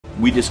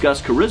We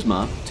discuss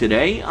charisma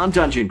today on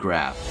Dungeon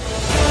Craft.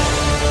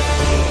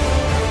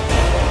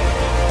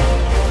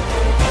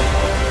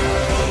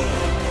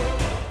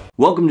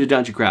 Welcome to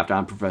Dungeon Craft.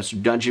 I'm Professor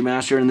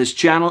Dungeonmaster, and this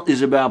channel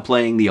is about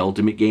playing the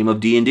ultimate game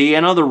of D&D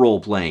and other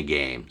role-playing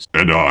games.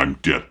 And I'm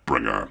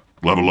Deathbringer.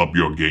 Level up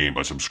your game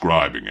by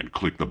subscribing and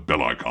click the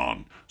bell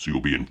icon so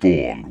you'll be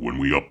informed when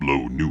we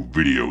upload new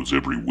videos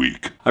every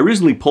week. I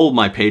recently polled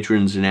my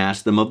patrons and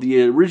asked them, of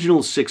the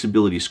original 6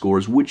 ability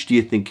scores, which do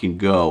you think can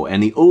go?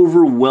 And the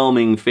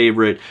overwhelming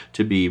favorite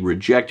to be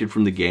rejected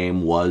from the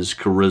game was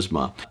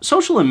charisma.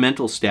 Social and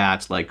mental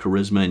stats like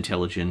charisma,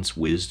 intelligence,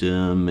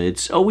 wisdom,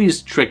 it's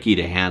always tricky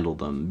to handle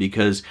them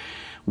because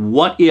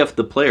what if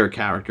the player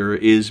character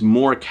is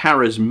more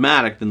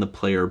charismatic than the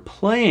player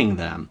playing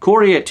them?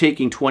 Corey at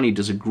Taking 20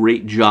 does a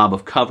great job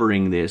of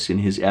covering this in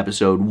his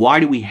episode, Why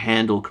Do We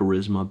Handle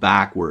Charisma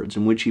Backwards?,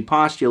 in which he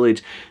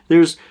postulates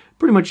there's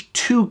pretty much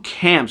 2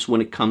 camps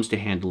when it comes to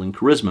handling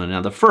charisma.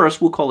 Now the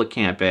first, we'll call it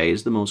Camp A,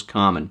 is the most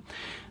common.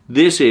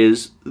 This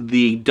is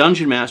the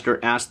Dungeon Master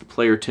asks the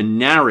player to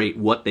narrate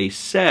what they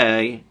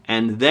say,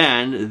 and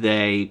then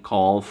they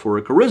call for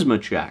a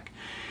charisma check.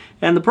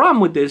 And the problem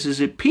with this is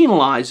it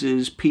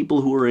penalizes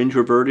people who are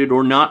introverted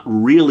or not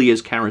really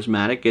as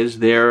charismatic as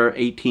their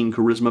 18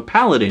 charisma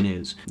paladin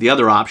is. The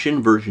other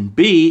option, version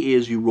B,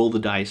 is you roll the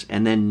dice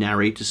and then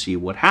narrate to see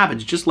what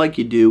happens, just like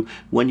you do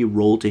when you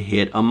roll to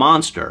hit a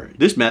monster.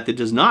 This method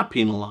does not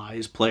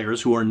penalize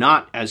players who are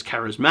not as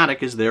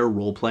charismatic as their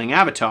role-playing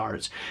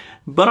avatars.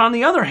 But on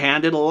the other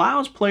hand, it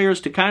allows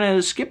players to kind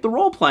of skip the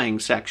role-playing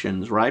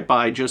sections, right?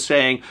 By just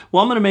saying,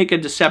 well, I'm going to make a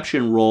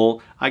deception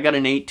roll. I got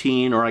an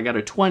 18 or I got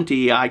a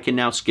 20. I can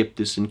now skip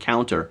this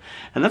encounter.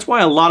 And that's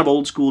why a lot of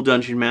old-school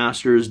Dungeon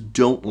Masters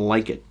don't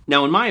like it.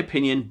 Now, in my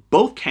opinion,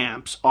 both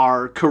camps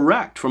are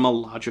correct from a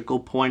logical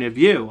point of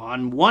view.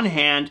 On one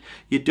hand,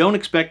 you don't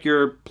expect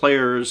your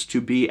players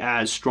to be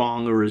as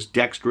strong or as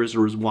dexterous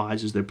or as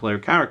wise as their player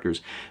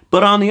characters.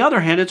 But on the other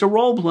hand, it's a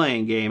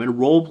role-playing game, and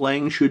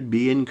role-playing should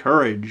be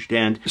encouraged.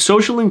 And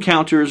social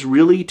encounters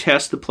really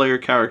test the player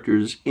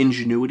character's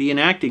ingenuity and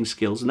acting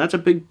skills, and that's a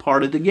big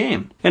part of the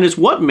game. And it's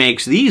what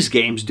makes these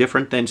games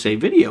different than, say,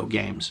 video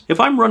games. If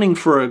I'm running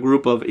for a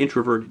group of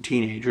introverted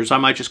teenagers, I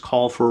might just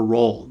call for a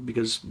roll,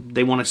 because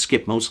they want to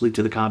skip mostly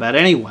to the combat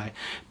anyway.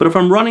 But if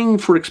I'm running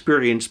for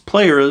experienced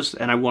players,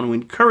 and I want to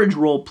encourage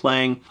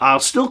role-playing, I'll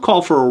still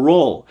call for a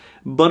roll.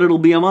 But it'll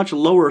be a much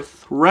lower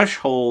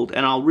threshold,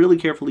 and I'll really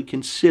carefully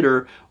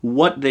consider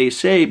what they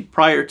say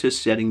prior to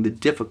setting the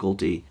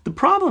difficulty. The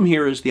problem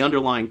here is the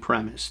underlying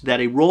premise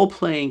that a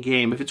role-playing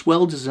game, if it's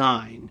well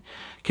designed,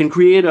 can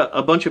create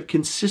a bunch of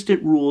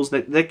consistent rules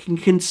that can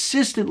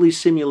consistently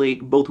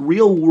simulate both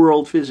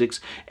real-world physics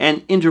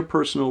and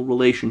interpersonal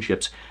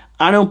relationships.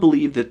 I don't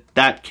believe that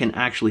that can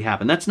actually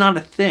happen. That's not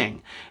a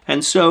thing.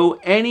 And so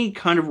any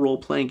kind of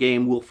role-playing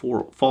game will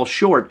fall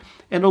short,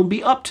 and it'll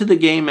be up to the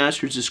Game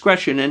Master's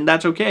discretion, and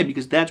that's okay,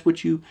 because that's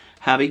what you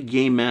have a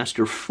Game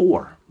Master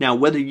for. Now,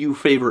 whether you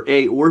favor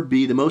A or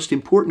B, the most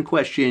important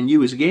question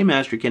you as a Game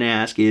Master can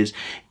ask is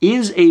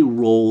a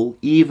roll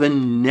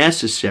even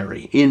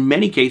necessary? In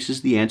many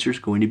cases, the answer is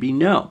going to be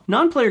no.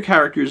 Non-player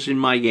characters in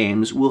my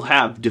games will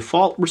have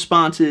default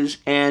responses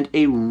and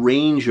a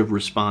range of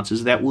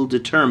responses that will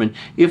determine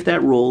if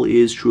that roll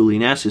is truly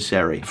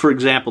necessary. For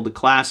example, the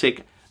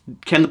classic,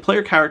 can the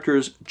player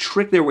characters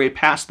trick their way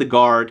past the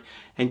guard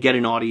and get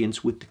an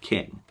audience with the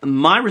king?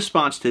 My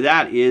response to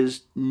that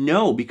is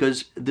no,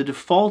 because the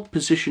default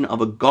position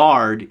of a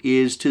guard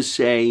is to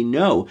say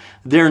no.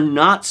 They're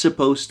not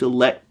supposed to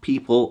let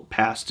people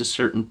past a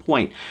certain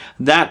point.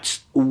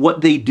 That's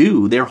what they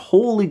do. Their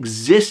whole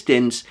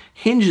existence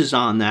hinges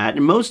on that,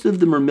 and most of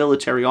them are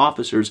military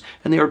officers,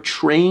 and they are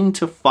trained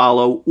to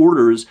follow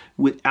orders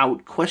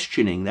without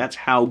questioning. That's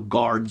how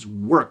guards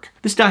work.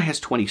 This die has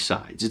 20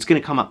 sides. It's going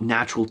to come up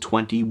natural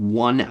 20,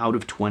 1 out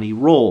of 20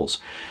 rolls.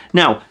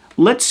 Now,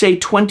 let's say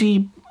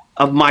 20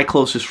 of my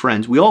closest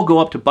friends, we all go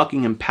up to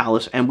Buckingham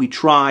Palace and we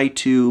try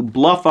to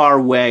bluff our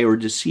way or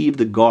deceive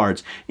the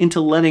guards into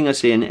letting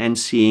us in and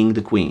seeing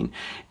the Queen.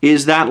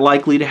 Is that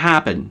likely to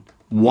happen?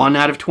 1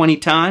 out of 20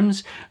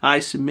 times?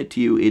 I submit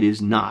to you it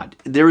is not.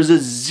 There is a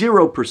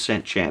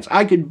 0% chance.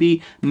 I could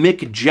be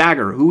Mick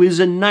Jagger, who is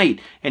a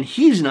knight, and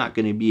he's not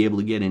going to be able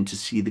to get in to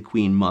see the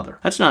Queen Mother.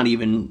 That's not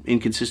even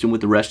inconsistent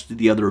with the rest of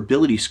the other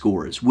ability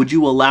scores. Would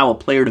you allow a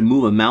player to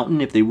move a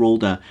mountain if they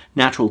rolled a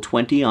natural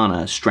 20 on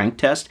a strength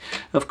test?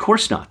 Of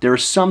course not. There are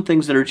some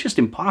things that are just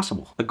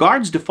impossible. A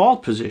guard's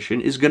default position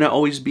is going to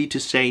always be to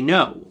say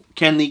no.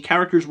 Can the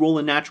characters roll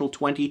a natural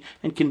 20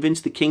 and convince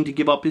the king to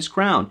give up his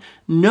crown?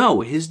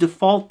 No, his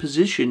default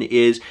position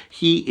is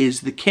he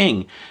is the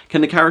king. Can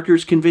the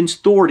characters convince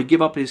Thor to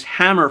give up his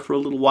hammer for a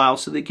little while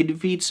so they can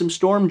defeat some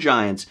storm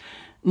giants?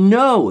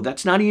 No,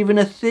 that's not even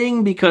a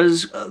thing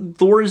because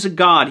Thor is a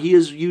god. He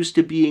is used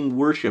to being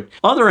worshipped.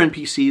 Other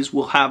NPCs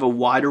will have a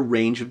wider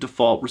range of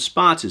default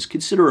responses.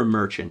 Consider a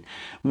merchant.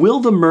 Will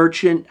the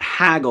merchant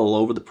haggle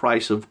over the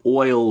price of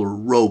oil or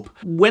rope?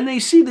 When they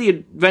see the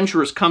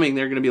adventurers coming,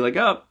 they're going to be like,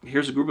 oh,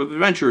 here's a group of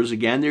adventurers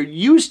again. They're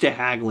used to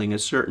haggling a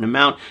certain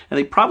amount, and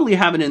they probably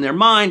have it in their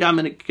mind, I'm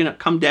going to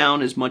come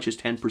down as much as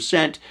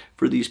 10%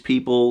 for these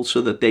people so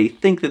that they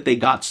think that they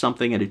got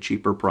something at a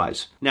cheaper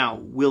price. Now,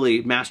 will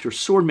a master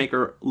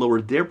swordmaker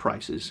lower their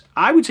prices?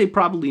 I would say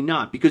probably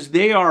not, because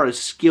they are a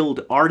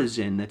skilled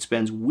artisan that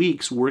spends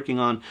weeks working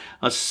on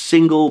a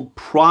single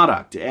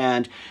product,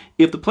 and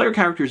if the player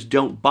characters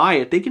don't buy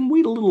it, they can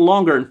wait a little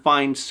longer and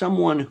find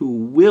someone who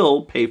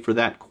will pay for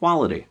that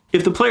quality.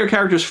 If the player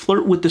characters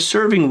flirt with the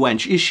serving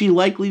wench, is she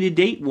likely to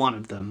date one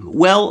of them?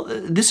 Well,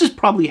 this has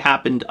probably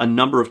happened a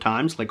number of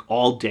times, like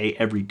all day,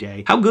 every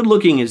day. How good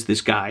looking is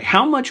this guy?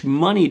 How much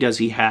money does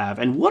he have?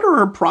 And what are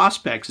her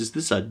prospects? Is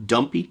this a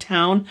dumpy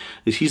town?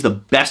 Is he the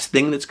best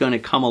thing that's going to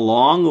come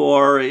along?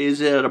 Or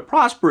is it a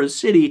prosperous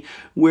city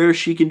where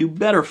she can do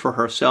better for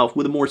herself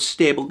with a more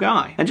stable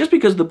guy? And just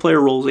because the player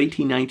rolls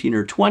 18, 19,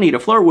 or 20 to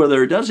flirt with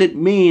her doesn't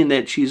mean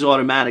that she's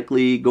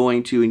automatically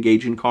going to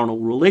engage in carnal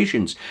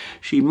relations.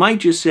 She might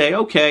just say,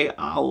 okay,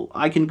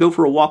 I can go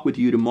for a walk with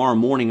you tomorrow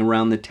morning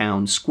around the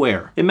town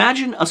square.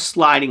 Imagine a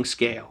sliding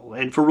scale,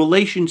 and for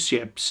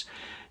relationships,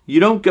 you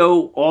don't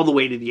go all the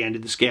way to the end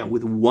of the scale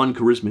with one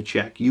charisma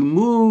check. You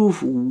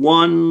move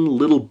one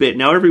little bit.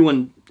 Now,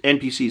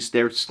 NPCs,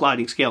 their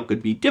sliding scale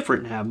could be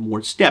different and have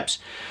more steps.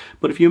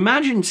 But if you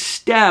imagine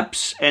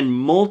steps and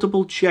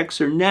multiple checks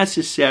are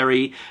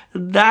necessary,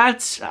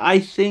 that's, I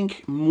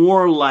think,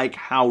 more like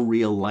how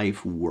real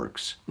life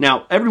works.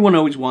 Now, everyone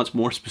always wants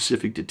more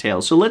specific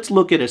details, so let's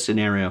look at a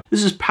scenario.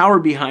 This is Power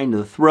Behind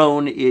the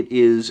Throne. It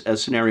is a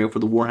scenario for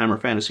the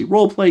Warhammer Fantasy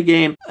Roleplay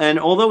game, and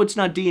although it's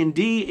not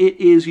D&D, it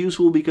is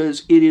useful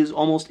because it is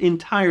almost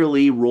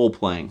entirely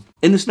role-playing.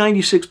 In this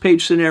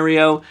 96-page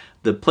scenario,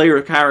 the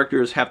player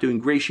characters have to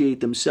ingratiate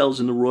themselves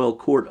in the royal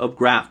court of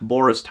Graf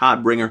Boris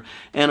Todbringer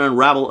and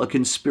unravel a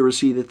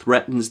conspiracy that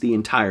threatens the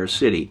entire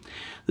city.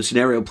 The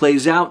scenario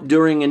plays out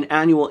during an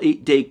annual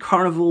 8-day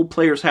carnival.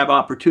 Players have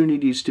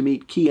opportunities to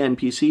meet key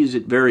NPCs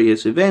at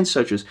various events,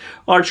 such as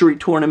archery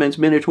tournaments,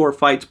 minotaur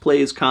fights,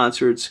 plays,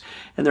 concerts,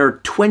 and there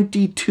are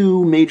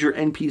 22 major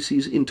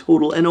NPCs in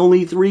total and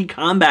only 3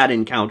 combat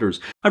encounters.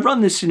 I've run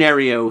this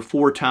scenario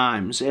 4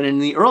 times, and in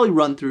the early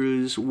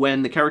run-throughs,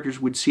 when the characters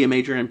would see a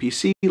major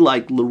NPC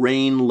like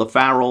Lorraine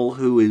LaFarrell,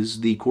 who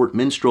is the court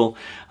minstrel,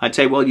 I'd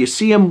say, well, you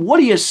see him, what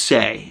do you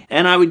say?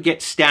 And I would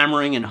get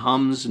stammering and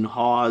hums and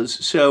haws.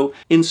 So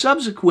in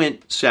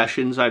subsequent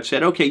sessions, I've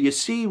said, okay, you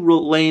see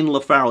Lorraine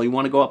LaFarrell, you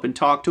want to go up and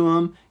talk to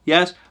him?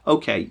 Yes?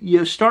 Okay,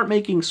 you start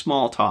making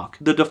small talk.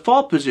 The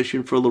default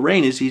position for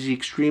Lorraine is he's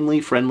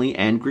extremely friendly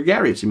and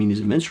gregarious. I mean,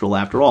 he's a minstrel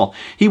after all.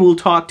 He will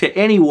talk to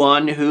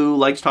anyone who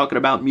likes talking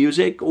about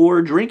music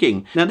or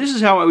drinking. Now, this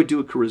is how I would do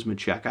a charisma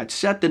check. I'd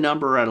set the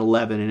number at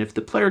 11, and if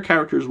the player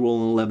characters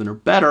roll an 11 or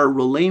better,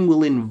 Lorraine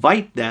will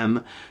invite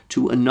them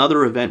to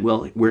another event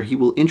where he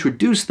will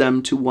introduce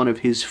them to one of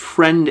his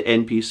friend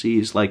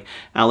NPCs like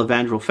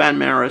Alevandro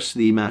Fanmaris,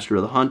 the Master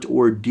of the Hunt,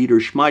 or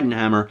Dieter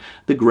Schmeidenhammer,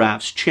 the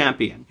Graf's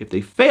champion. If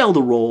they fail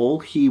the roll,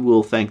 he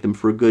will thank them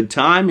for a good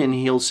time, and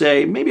he'll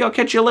say, maybe I'll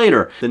catch you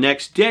later. The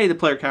next day, the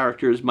player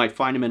characters might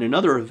find him at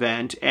another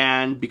event,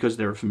 and because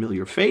they're a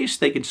familiar face,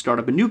 they can start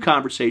up a new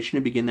conversation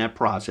and begin that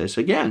process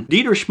again.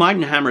 Dieter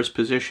Schmeidenhammer's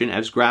position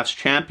as Graf's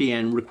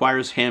champion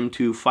requires him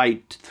to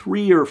fight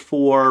 3 or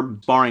 4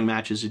 sparring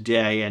matches a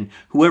day, and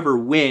whoever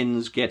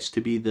wins gets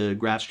to be the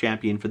Graf's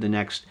champion for the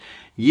next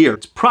year.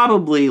 It's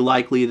probably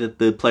likely that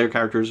the player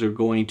characters are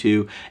going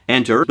to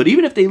enter, but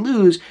even if they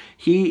lose,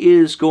 he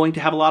is going to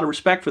have a lot of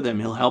respect for them.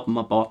 He'll help them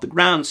up off the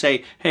ground and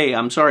say, hey,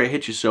 I'm sorry I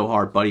hit you so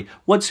hard, buddy.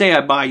 What say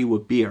I buy you a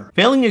beer?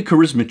 Failing a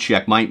charisma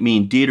check might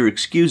mean Dieter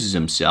excuses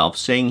himself,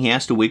 saying he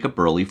has to wake up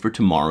early for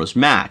tomorrow's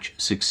match.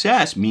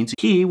 Success means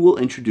he will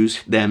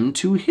introduce them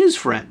to his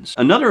friends.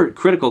 Another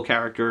critical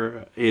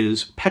character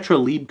is Petra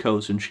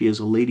Liebkos, and she is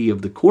a lady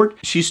of the court.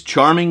 She's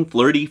charming,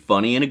 flirty,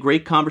 funny, and a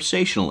great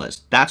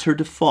conversationalist. That's her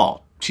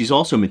default. She's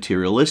also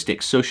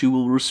materialistic, so she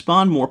will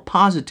respond more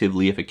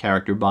positively if a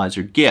character buys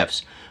her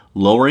gifts,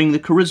 lowering the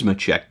charisma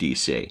check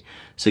DC.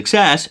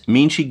 Success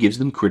means she gives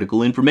them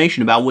critical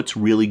information about what's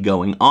really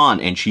going on,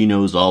 and she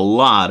knows a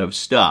lot of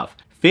stuff.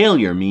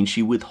 Failure means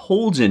she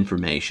withholds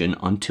information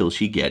until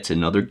she gets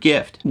another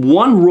gift.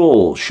 One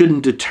roll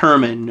shouldn't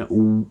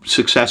determine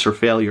success or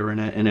failure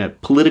in a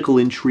political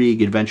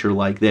intrigue adventure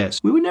like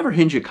this. We would never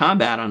hinge a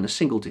combat on a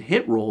single to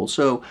hit roll,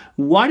 so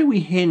why do we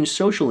hinge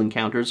social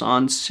encounters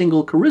on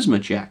single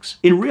charisma checks?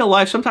 In real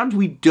life, sometimes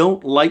we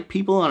don't like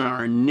people on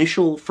our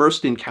initial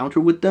first encounter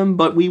with them,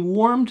 but we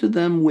warm to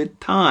them with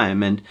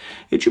time, and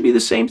it should be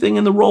the same thing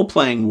in the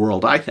role-playing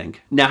world, I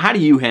think. Now, how do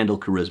you handle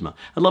charisma?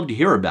 I'd love to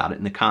hear about it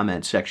in the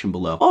comments section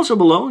below. below. Also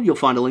below, you'll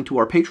find a link to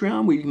our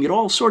Patreon where you can get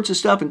all sorts of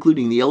stuff,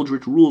 including the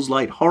Eldritch Rules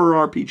Light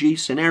horror RPG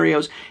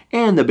scenarios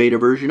and the beta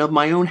version of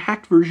my own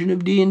hacked version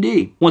of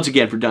D&D. Once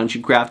again for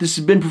Dungeon Craft, this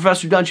has been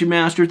Professor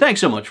Dungeonmaster.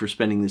 Thanks so much for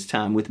spending this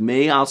time with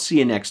me. I'll see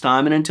you next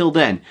time, and until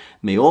then,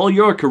 may all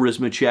your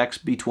charisma checks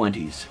be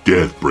 20s.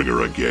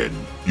 Deathbringer again.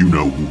 You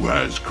know who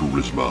has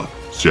charisma?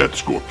 Seth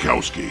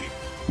Skorkowski.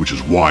 Which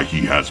is why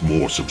he has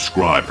more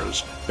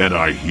subscribers, and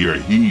I hear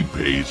he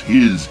pays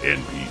his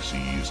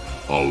NPCs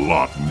a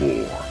lot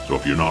more. So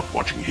if you're not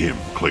watching him,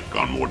 click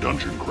on more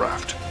Dungeon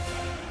Craft.